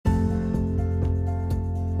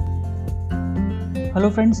Hello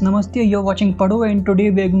friends, Namaste. You're watching Padho and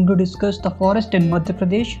today we are going to discuss the forest in Madhya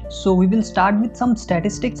Pradesh. So we will start with some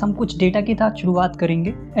statistics. हम कुछ data के साथ शुरुआत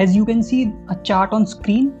करेंगे. As you can see a chart on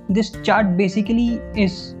screen. This chart basically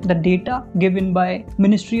is the data given by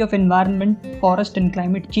Ministry of Environment, Forest and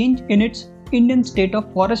Climate Change in its Indian State of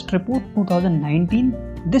Forest Report 2019.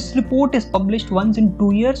 This report is published once in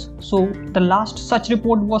 2 years. So the last such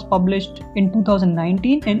report was published in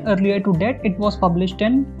 2019 and earlier to that it was published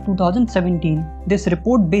in 2017. This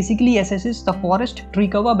report basically assesses the forest, tree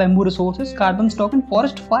cover, bamboo resources, carbon stock and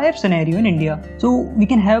forest fire scenario in India. So we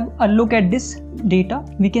can have a look at this data.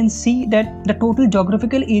 We can see that the total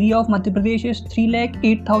geographical area of Madhya Pradesh is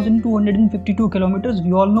 3,08,252 kilometers.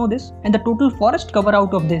 We all know this. And the total forest cover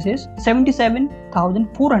out of this is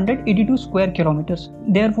 77,482 square kilometers.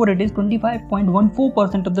 Therefore, it is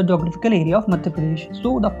 25.14% of the geographical area of Madhya Pradesh.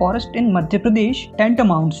 So the forest in Madhya Pradesh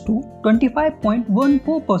tantamounts to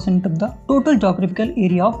 25.14% of the total geographical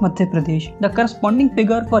area of Madhya Pradesh. The corresponding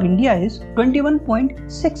figure for India is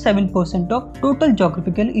 21.67% of total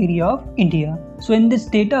geographical area of India. So in this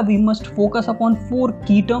data, we must focus upon 4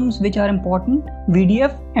 key terms which are important: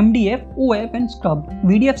 VDF, MDF, OF and scrub.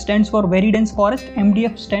 VDF stands for very dense forest,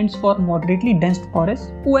 MDF stands for moderately dense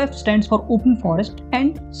forest, OF stands for open forest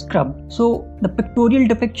and scrub. So the pictorial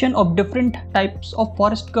depiction of different types of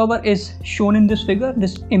forest cover is shown in this figure.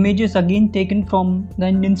 This image is again taken from the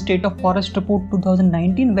Indian State of Forest Report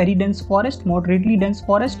 2019. Very dense forest, moderately dense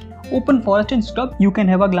forest, open forest and scrub. You can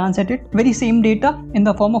have a glance at it. Very same data in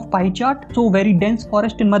the form of pie chart. So very dense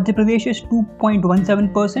forest in Madhya Pradesh is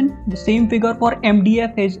 2.17%. The same figure for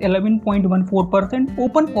MDF is 11.14%.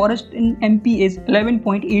 Open forest in MP is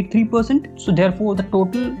 11.83%. So therefore the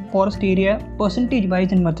total forest area percentage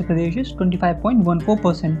wise in Madhya Pradesh is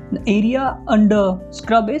 25.14%. The area under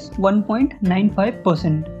scrub is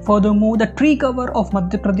 1.95%. Furthermore, the tree cover of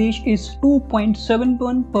Madhya Pradesh is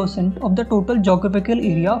 2.71% of the total geographical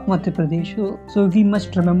area of Madhya Pradesh. So we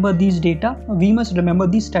must remember these data. We must remember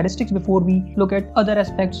these statistics before we look at other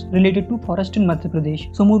aspects related to forest in Madhya Pradesh.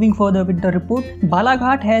 So moving further with the report,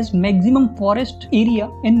 Balaghat has maximum forest area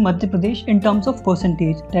in Madhya Pradesh in terms of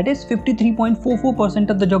percentage. That is 53.44%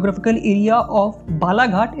 of the geographical area of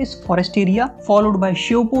Balaghat is forest area, followed by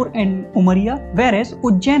Shivpur and Umaria, whereas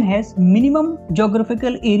Ujjain has minimum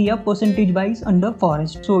geographical area percentage wise under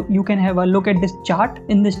forest. So you can have a look at this chart.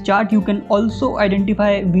 In this chart you can also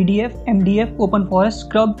identify VDF, MDF, open forest,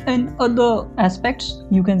 scrub and other aspects.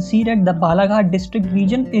 You can see that the Balaghat district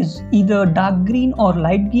region is either dark green or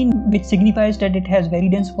light green, which signifies that it has very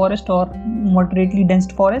dense forest or moderately dense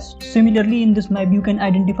forest. Similarly, in this map you can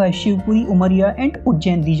identify Shivpuri, Umaria and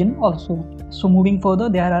Ujjain region also. So moving further,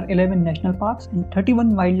 there are 11 national parks and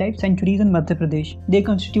 31 wildlife sanctuaries in Madhya Pradesh. They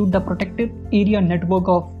constitute the protected area network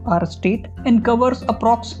of our state and covers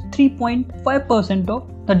approx 3.5% of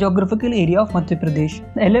the geographical area of Madhya Pradesh.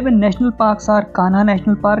 The 11 national parks are Kanha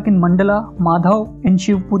National Park in Mandala, Madhav in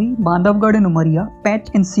Shivpuri, Bandhavgarh in Umaria, Pech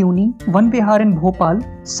in Siuni, Van Vihar in Bhopal,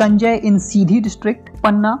 Sanjay in Sindhi district,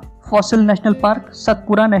 Panna Fossil National Park,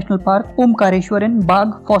 Satpura National Park, Omkareshwar and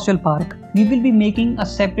Bagh Fossil Park. We will be making a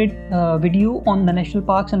separate video on the national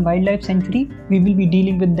parks and wildlife sanctuary. We will be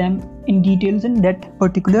dealing with them in details in that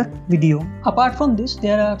particular video. Apart from this,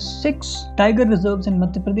 there are 6 tiger reserves in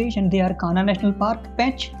Madhya Pradesh and they are Kanha National Park,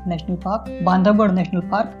 Pech National Park, Bandhavgarh National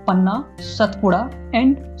Park, Panna, Satpura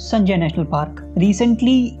and Sanjay National Park.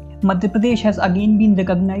 Recently, Madhya Pradesh has again been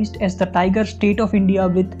recognized as the tiger state of India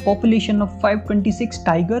with population of 526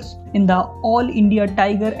 tigers in the All India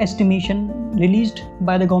Tiger Estimation released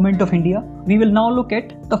by the Government of India. We will now look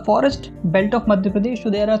at the forest belt of Madhya Pradesh.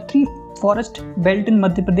 So there are 3 forest belt in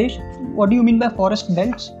Madhya Pradesh. What do you mean by forest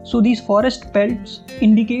belts? So these forest belts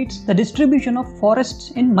indicates the distribution of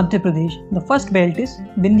forests in Madhya Pradesh. The first belt is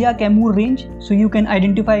Vindhya Kaimur range. So you can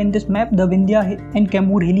identify in this map the Vindhya and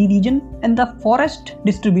Kaimur hilly region and the forest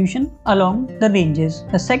distribution along the ranges.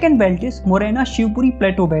 The second belt is Morena Shivpuri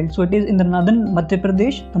plateau belt. So it is in the northern Madhya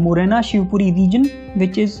Pradesh, the Morena Shivpuri region,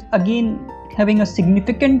 which is again having a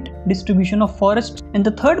significant distribution of forests. And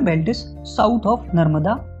the third belt is south of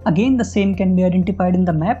Narmada. Again the same can be identified in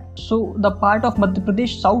the map. So the part of Madhya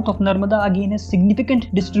Pradesh south of Narmada again has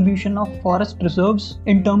significant distribution of forest reserves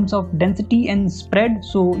in terms of density and spread.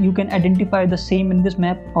 So you can identify the same in this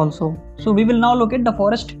map also. So we will now look at the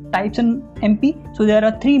forest types in MP. So there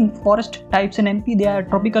are 3 forest types in MP. They are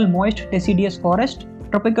tropical moist deciduous forest,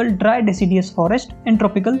 tropical dry deciduous forest and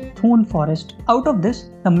tropical thorn forest. Out of this,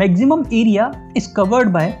 the maximum area is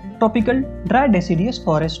covered by subtropical dry deciduous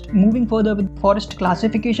forest. Moving further with forest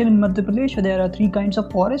classification in Madhya Pradesh, there are three kinds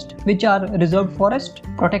of forest which are reserved forest,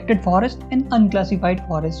 protected forest and unclassified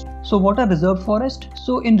forest. So what are reserved forest?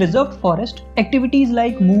 So in reserved forest, activities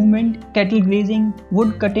like movement, cattle grazing,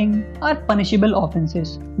 wood cutting are punishable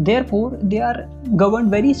offences. Therefore, they are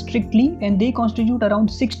governed very strictly and they constitute around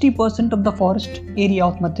 60% of the forest area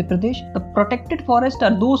of Madhya Pradesh. The protected forests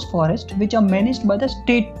are those forests which are managed by the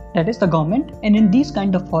state, that is the government, and in these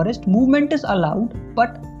kind of forest, movement is allowed,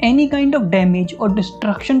 but any kind of damage or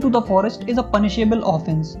destruction to the forest is a punishable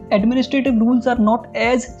offense. Administrative rules are not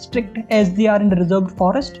as strict as they are in the reserved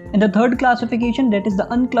forest. And the third classification, that is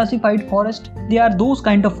the unclassified forest, they are those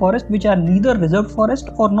kind of forests which are neither reserved forest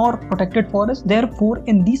or nor protected forest. Therefore,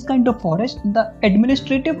 in these kind of forests, the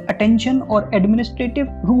administrative attention or administrative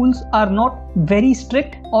rules are not very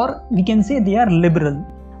strict, or we can say they are liberal.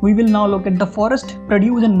 We will now look at the forest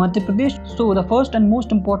produce in Madhya Pradesh. So the first and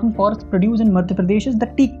most important forest produce in Madhya Pradesh is the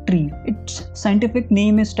teak tree. Its scientific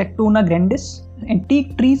name is Tectona grandis, and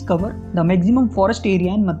teak trees cover the maximum forest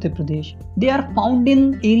area in Madhya Pradesh. They are found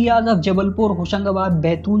in areas of Jabalpur, Hoshangabad,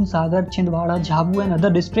 Baitul, Sagar, Chhindwara, Jhabua and other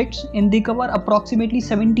districts, and they cover approximately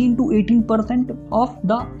 17 to 18% of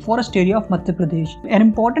the forest area of Madhya Pradesh. An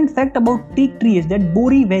important fact about teak tree is that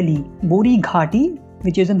Bori Valley, Bori Ghati,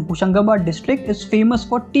 which is in Hoshangabad district, is famous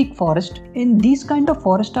for teak forest. And these kind of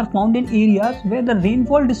forests are found in areas where the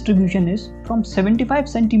rainfall distribution is from 75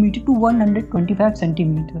 cm to 125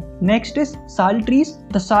 cm. Next is sal trees.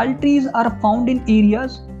 The sal trees are found in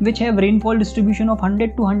areas which have rainfall distribution of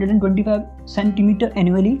 100 to 125 cm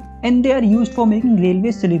annually, and they are used for making railway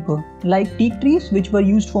sleeper. Like teak trees which were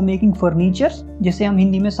used for making furnitures, जिसे हम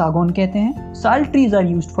हिंदी में सागौन कहते हैं, sal trees are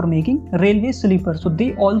used for making railway sleeper. So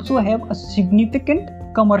they also have a significant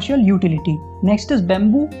commercial utility. Next is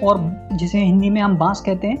bamboo, और जिसे हिंदी में हम बांस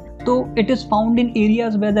कहते हैं. तो it is found in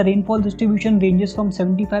areas where the rainfall distribution ranges from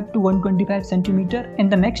 75 to 125 cm.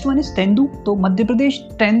 And the next one is tendu. तो Madhya Pradesh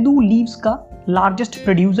tendu leaves का largest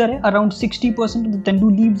producer है. Around 60% of the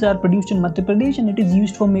tendu leaves are produced in Madhya Pradesh, and it is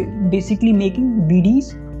used for basically making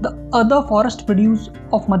BDs. The other forest produce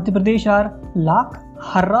of Madhya Pradesh are lakh,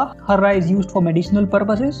 harra is used for medicinal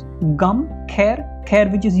purposes, gum, khair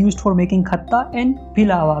which is used for making khatta, and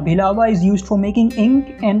bhilawa is used for making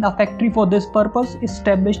ink, and a factory for this purpose is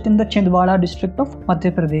established in the Chhindwara district of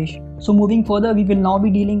Madhya Pradesh. So moving further, we will now be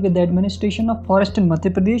dealing with the administration of forest in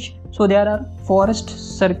Madhya Pradesh. So there are forest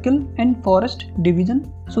circle and forest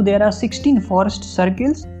division. So there are 16 forest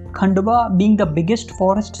circles, Khandwa being the biggest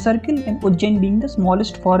forest circle and Ujjain being the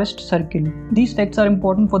smallest forest circle. These facts are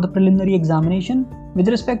important for the preliminary examination. With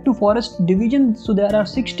respect to forest division, so there are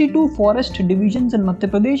 62 forest divisions in Madhya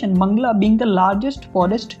Pradesh, and Mangla being the largest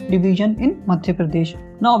forest division in Madhya Pradesh.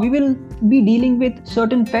 Now we will be dealing with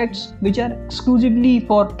certain facts which are exclusively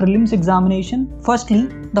for prelims examination. Firstly,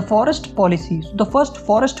 the forest policy. So the first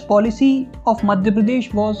forest policy of Madhya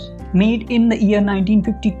Pradesh was made in the year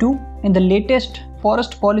 1952, and the latest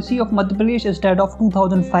forest policy of Madhya Pradesh is date of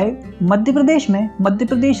 2005. Madhya Pradesh में मध्य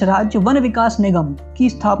प्रदेश राज्य one विकास निगम की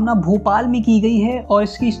स्थापना भोपाल में की गई है और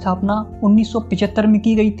इसकी स्थापना 1975 में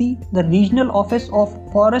की गई थी. The regional office of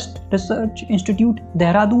forest research institute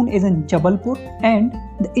Dehradun is in Jabalpur and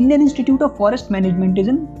the Indian institute of forest management is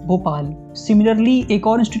in Bhopal. Similarly एक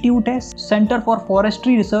और इंस्टीट्यूट है, centre for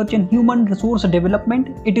forestry research and human resource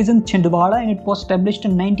development. It is in Chhindwara and it was established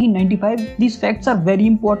in 1995. These facts are very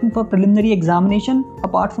important for preliminary examination.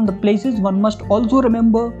 Apart from the places, one must also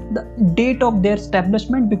remember the date of their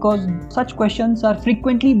establishment because such questions are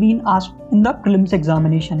frequently being asked in the prelims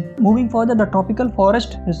examination. Moving further, the Tropical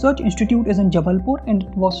Forest Research Institute is in Jabalpur and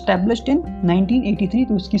it was established in 1983.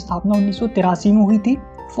 तो इसकी स्थापना 1983 में हुई थी.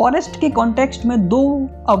 Forest के context में दो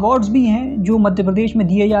awards भी हैं जो मध्य प्रदेश में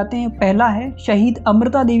दिए जाते हैं. पहला है Shaheed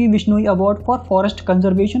Amrita Devi Bishnoi award for forest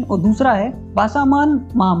conservation और दूसरा है Basaman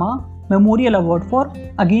Mama memorial award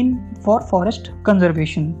for forest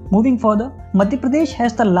conservation. Moving further, Madhya Pradesh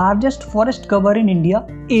has the largest forest cover in India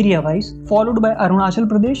area-wise, followed by Arunachal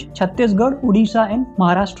Pradesh, Chhattisgarh, Odisha and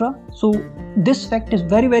Maharashtra. So this fact is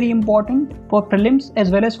very important for prelims as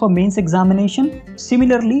well as for mains examination.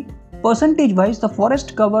 Similarly, percentage-wise, the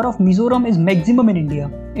forest cover of Mizoram is maximum in India.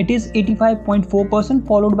 It is 85.4%,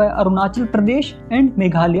 followed by Arunachal Pradesh and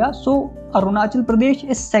Meghalaya. So Arunachal Pradesh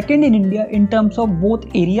is second in India in terms of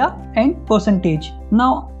both area and percentage.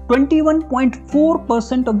 Now,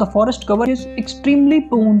 21.4% of the forest cover is extremely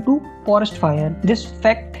prone to forest fire. This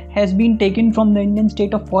fact has been taken from the Indian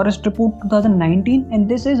State of Forest Report 2019, and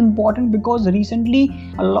this is important because recently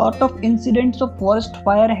a lot of incidents of forest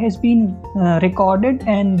fire has been recorded,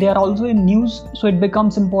 and they are also in news, so it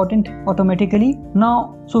becomes important automatically.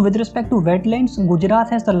 Now, so with respect to wetlands, Gujarat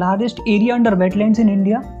has the largest area under wetlands in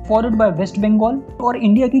India, followed by West Bengal. और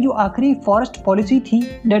India की जो आखिरी forest policy थी,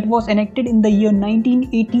 that was enacted in the year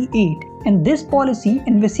 1988, and this policy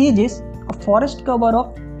envisages a forest cover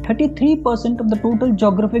of 33% of the total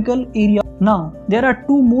geographical area. Now, there are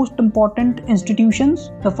two most important institutions.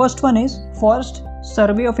 The first one is Forest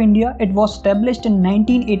Survey of India. It was established in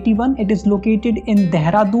 1981. It is located in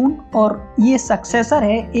Dehradun, और ये successor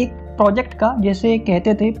है एक project का, जैसे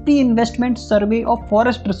कहते थे pre investment survey of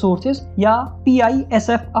forest resources या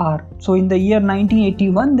PISFR. So in the year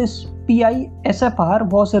 1981, this PISFR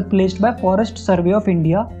was replaced by Forest Survey of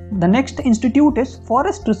India. The next institute is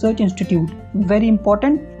Forest Research Institute. Very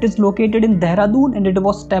important. It is located in Dehradun and it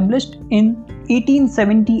was established in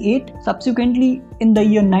 1878. Subsequently, in the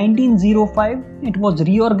year 1905, it was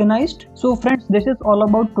reorganized. So friends, this is all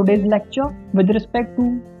about today's lecture. With respect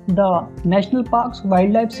to the National Parks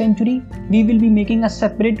Wildlife Sanctuary, we will be making a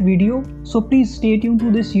separate video. So please stay tuned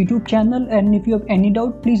to this YouTube channel, and if you have any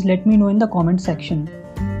doubt, please let me know in the comment section.